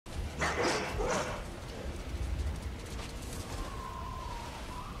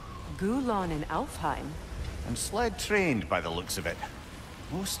Gulon in Alfheim? And sled trained by the looks of it.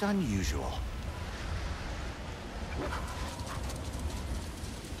 Most unusual.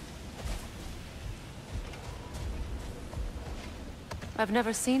 I've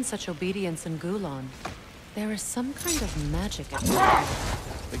never seen such obedience in Gulon. There is some kind of magic at work.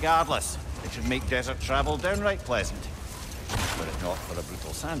 Regardless, it should make desert travel downright pleasant. Were it not for a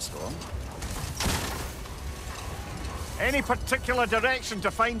brutal sandstorm. Any particular direction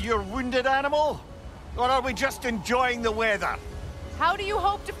to find your wounded animal? Or are we just enjoying the weather? How do you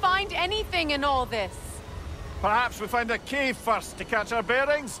hope to find anything in all this? Perhaps we find a cave first to catch our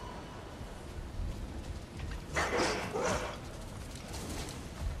bearings?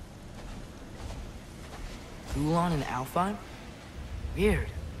 Gulon and Alfheim? Weird.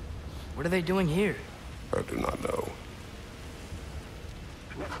 What are they doing here? I do not know.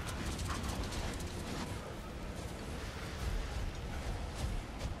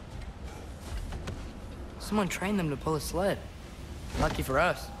 Someone trained them to pull a sled. Lucky for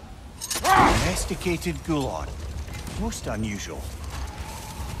us. Domesticated Gulon. Most unusual.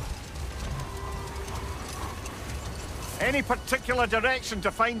 Any particular direction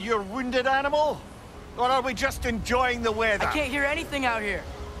to find your wounded animal? Or are we just enjoying the weather? I can't hear anything out here.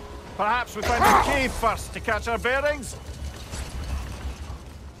 Perhaps we find a cave first to catch our bearings?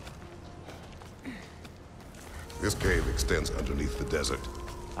 This cave extends underneath the desert.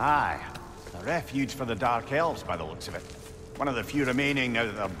 Aye. A refuge for the Dark Elves, by the looks of it. One of the few remaining now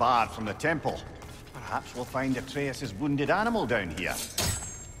that they're barred from the temple. Perhaps we'll find Atreus' wounded animal down here.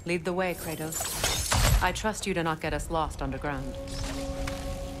 Lead the way, Kratos. I trust you to not get us lost underground.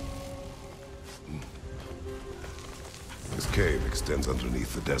 This cave extends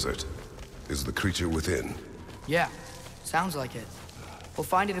underneath the desert. Is the creature within? Yeah, sounds like it. We'll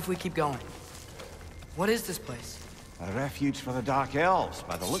find it if we keep going. What is this place? A refuge for the Dark Elves,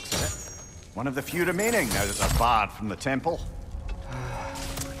 by the looks of it. One of the few remaining now that they're barred from the temple.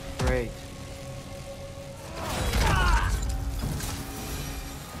 Great.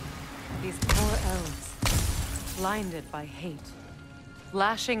 These poor elves, blinded by hate,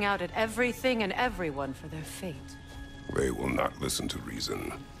 lashing out at everything and everyone for their fate. They will not listen to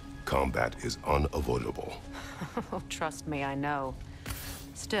reason. Combat is unavoidable. Oh, trust me, I know.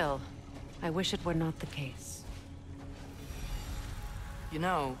 Still, I wish it were not the case. You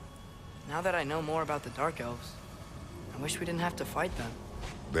know, now that I know more about the Dark Elves, I wish we didn't have to fight them.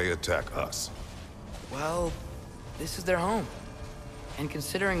 They attack us. Well, this is their home. And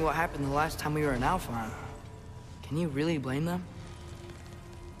considering what happened the last time we were in Alfheim, can you really blame them?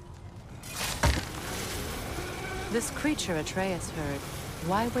 This creature Atreus heard,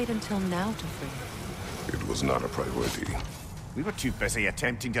 why wait until now to free? It was not a priority. We were too busy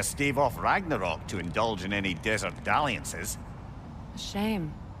attempting to stave off Ragnarok to indulge in any desert dalliances. A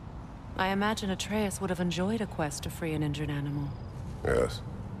shame. I imagine Atreus would have enjoyed a quest to free an injured animal. Yes,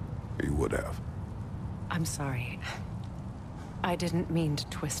 he would have. I'm sorry. I didn't mean to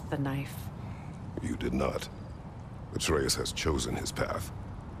twist the knife. You did not. Atreus has chosen his path.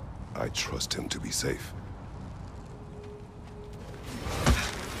 I trust him to be safe.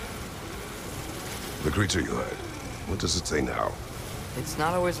 The creature you heard, what does it say now? It's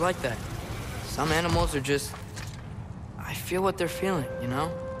not always like that. Some animals are just... I feel what they're feeling, you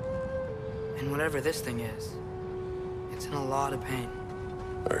know? And whatever this thing is, it's in a lot of pain.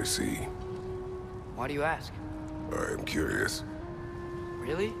 I see. Why do you ask? I am curious.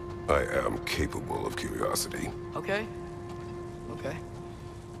 Really? I am capable of curiosity. Okay. Okay.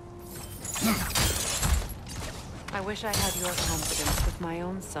 I wish I had your confidence with my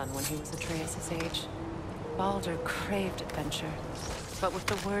own son when he was Atreus' age. Baldur craved adventure, but with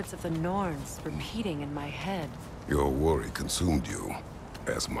the words of the Norns repeating in my head. Your worry consumed you,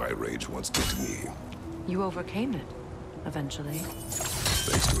 as my rage once did to me. You overcame it, eventually.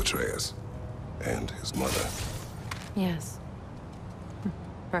 Thanks to Atreus. And his mother. Yes.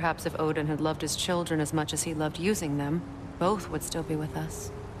 Perhaps if Odin had loved his children as much as he loved using them, both would still be with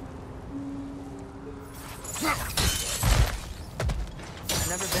us. I've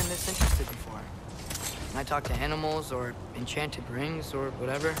never been this interested before. When I talk to animals, or enchanted rings, or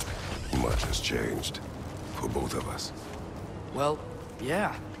whatever. Much has changed. For both of us. Well,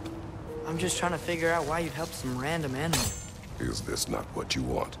 yeah. I'm just trying to figure out why you'd help some random animal. Is this not what you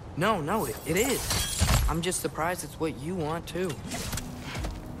want? No, it is. I'm just surprised it's what you want, too.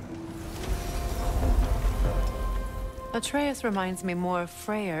 Atreus reminds me more of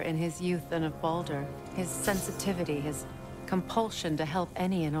Freya in his youth than of Baldur. His sensitivity, his compulsion to help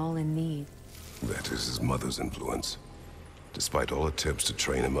any and all in need. That is his mother's influence. Despite all attempts to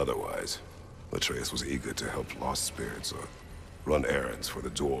train him otherwise, Atreus was eager to help lost spirits or Run errands for the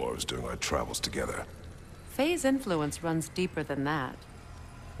dwarves during our travels together. Faye's influence runs deeper than that.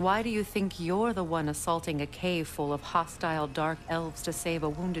 Why do you think you're the one assaulting a cave full of hostile dark elves to save a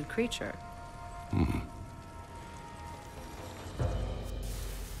wounded creature?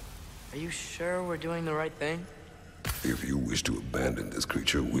 Are you sure we're doing the right thing? If you wish to abandon this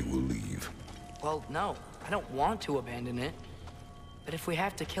creature, we will leave. Well, no. I don't want to abandon it. But if we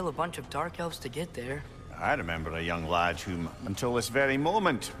have to kill a bunch of dark elves to get there... I remember a young lad whom, until this very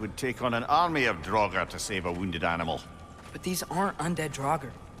moment, would take on an army of Draugr to save a wounded animal. But these aren't undead Draugr.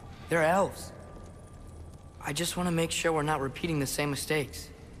 They're elves. I just want to make sure we're not repeating the same mistakes.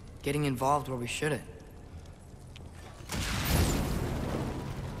 Getting involved where we shouldn't.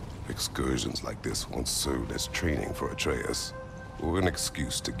 Excursions like this once served as training for Atreus, or an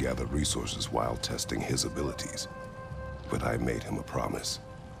excuse to gather resources while testing his abilities. But I made him a promise.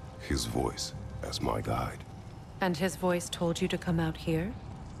 His voice as my guide. And his voice told you to come out here?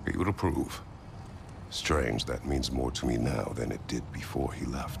 He would approve. Strange, that means more to me now than it did before he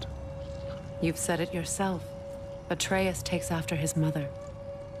left. You've said it yourself. Atreus takes after his mother.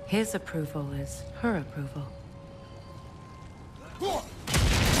 His approval is her approval.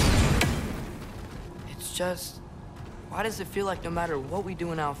 It's just... why does it feel like no matter what we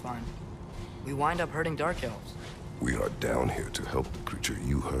do in Alfheim, we wind up hurting dark elves? We are down here to help the creature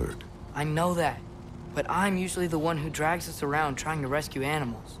you heard. I know that, but I'm usually the one who drags us around trying to rescue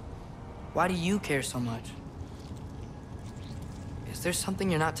animals. Why do you care so much? Is there something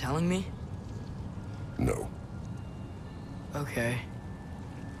you're not telling me? No. Okay.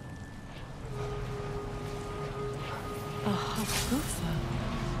 A Hafgufa.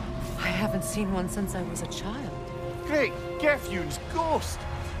 I haven't seen one since I was a child. Great, Gefjun's ghost!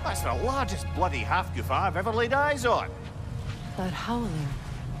 That's the largest bloody Hafgufa I've ever laid eyes on. That howling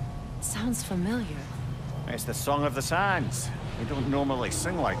sounds familiar. It's the Song of the Sands. We don't normally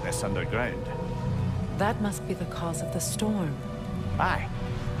sing like this underground. That must be the cause of the storm. Aye.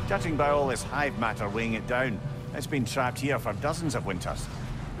 Judging by all this hive matter weighing it down, it's been trapped here for dozens of winters.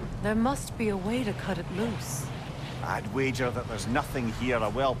 There must be a way to cut it loose. I'd wager that there's nothing here a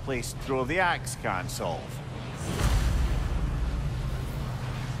well-placed throw of the axe can't solve.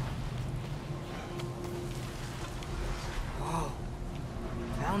 Whoa.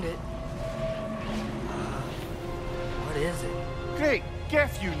 Found it. What is it? Great,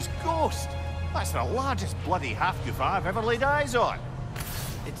 Gefjun's ghost! That's the largest bloody Hafgufa I've ever laid eyes on.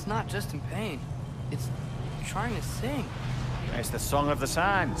 It's not just in pain. It's trying to sing. It's the Song of the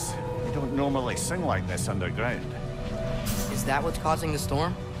Sands. We don't normally sing like this underground. Is that what's causing the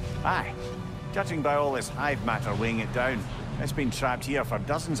storm? Aye. Judging by all this hive matter weighing it down, it's been trapped here for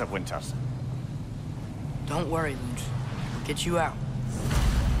dozens of winters. Don't worry, Lunch. We'll get you out.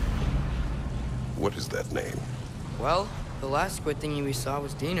 What is that name? Well, the last squid thingy we saw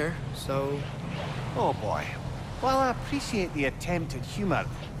was Diener, so... Oh boy. While I appreciate the attempt at humor,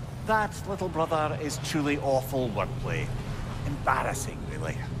 that, little brother, is truly awful wordplay. Embarrassing,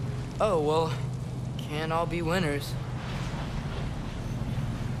 really. Oh, well, can't all be winners.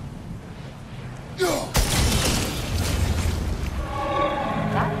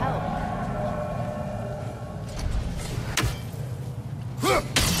 That helped.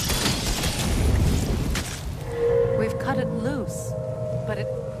 We've cut it loose, but it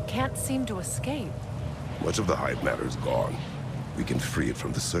can't seem to escape. Much of the hive matter is gone. We can free it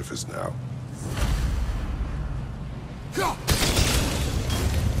from the surface now.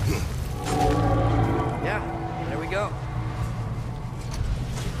 Yeah, there we go.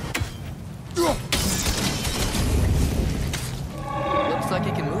 Looks like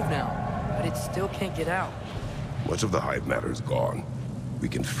it can move now, but it still can't get out. Much of the hive matter is gone. We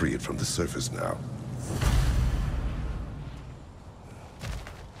can free it from the surface now.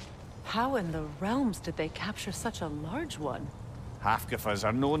 How in the realms did they capture such a large one? Hafgufas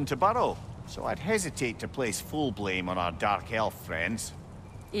are known to burrow, so I'd hesitate to place full blame on our dark elf friends.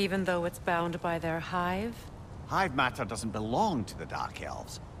 Even though it's bound by their hive? Hive matter doesn't belong to the dark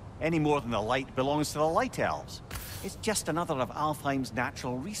elves, any more than the light belongs to the light elves. It's just another of Alfheim's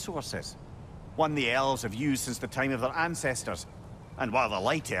natural resources. One the elves have used since the time of their ancestors. And while the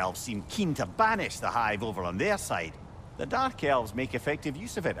light elves seem keen to banish the hive over on their side, the dark elves make effective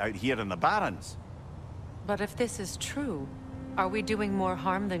use of it out here in the Barrens. But if this is true, are we doing more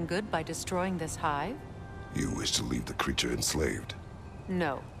harm than good by destroying this hive? You wish to leave the creature enslaved?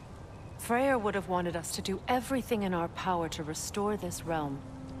 No. Freya would have wanted us to do everything in our power to restore this realm.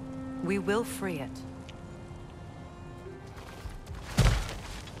 We will free it.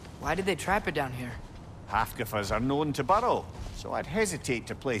 Why did they trap it down here? Hafgufas are known to burrow, so I'd hesitate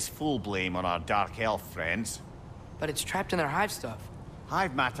to place full blame on our dark elf friends. but it's trapped in their hive stuff.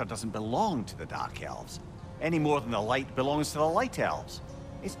 Hive matter doesn't belong to the Dark Elves, any more than the light belongs to the Light Elves.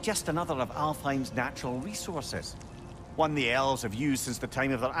 It's just another of Alfheim's natural resources. One the elves have used since the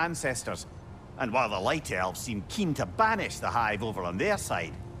time of their ancestors. And while the Light Elves seem keen to banish the hive over on their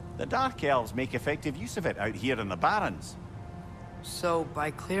side, the Dark Elves make effective use of it out here in the Barrens. So,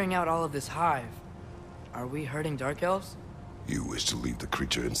 by clearing out all of this hive, are we hurting Dark Elves? You wish to leave the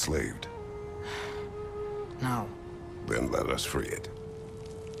creature enslaved? No. Then let us free it.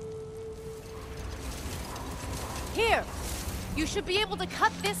 Here! You should be able to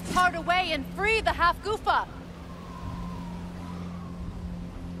cut this part away and free the Hafgufa!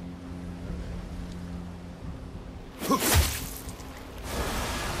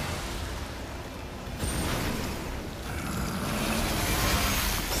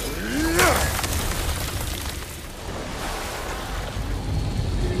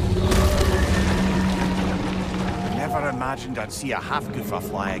 Never imagined I'd see a Hafgufa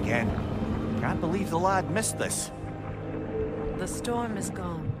fly again. Can't believe the lad missed this. The storm is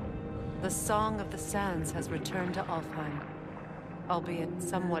gone. The Song of the Sands has returned to Alfheim, albeit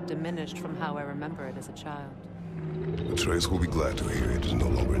somewhat diminished from how I remember it as a child. Atreus will be glad to hear it is no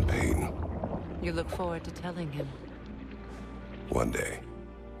longer in pain. You look forward to telling him. One day.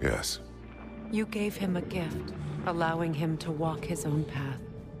 Yes. You gave him a gift, allowing him to walk his own path.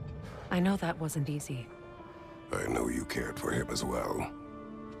 I know that wasn't easy. I know you cared for him as well.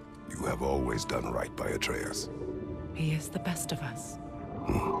 You have always done right by Atreus. He is the best of us.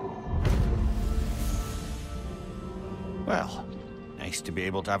 Well, nice to be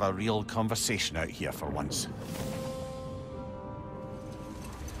able to have a real conversation out here for once.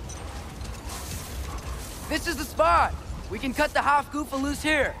 This is the spot! We can cut the Hafgufa loose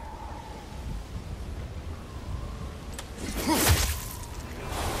here!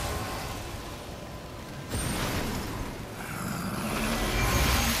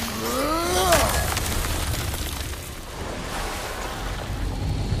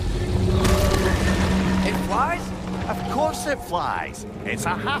 Of course it flies. It's a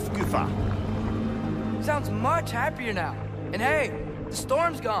Hafgufa. Sounds much happier now. And hey, the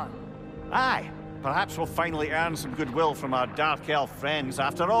storm's gone. Aye, perhaps we'll finally earn some goodwill from our Dark Elf friends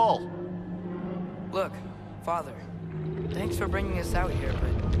after all. Look, Father, thanks for bringing us out here,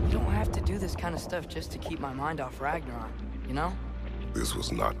 but you don't have to do this kind of stuff just to keep my mind off Ragnarok, you know? This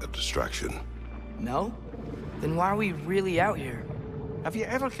was not a distraction. No? Then why are we really out here? Have you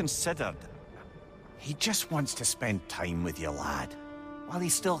ever considered... He just wants to spend time with you, lad. While he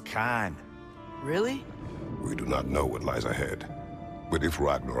still can. Really? We do not know what lies ahead. But if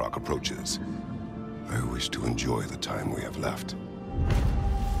Ragnarok approaches, I wish to enjoy the time we have left.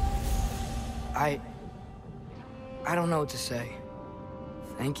 I don't know what to say.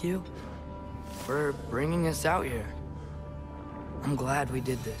 Thank you for bringing us out here. I'm glad we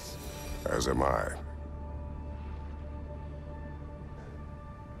did this. As am I.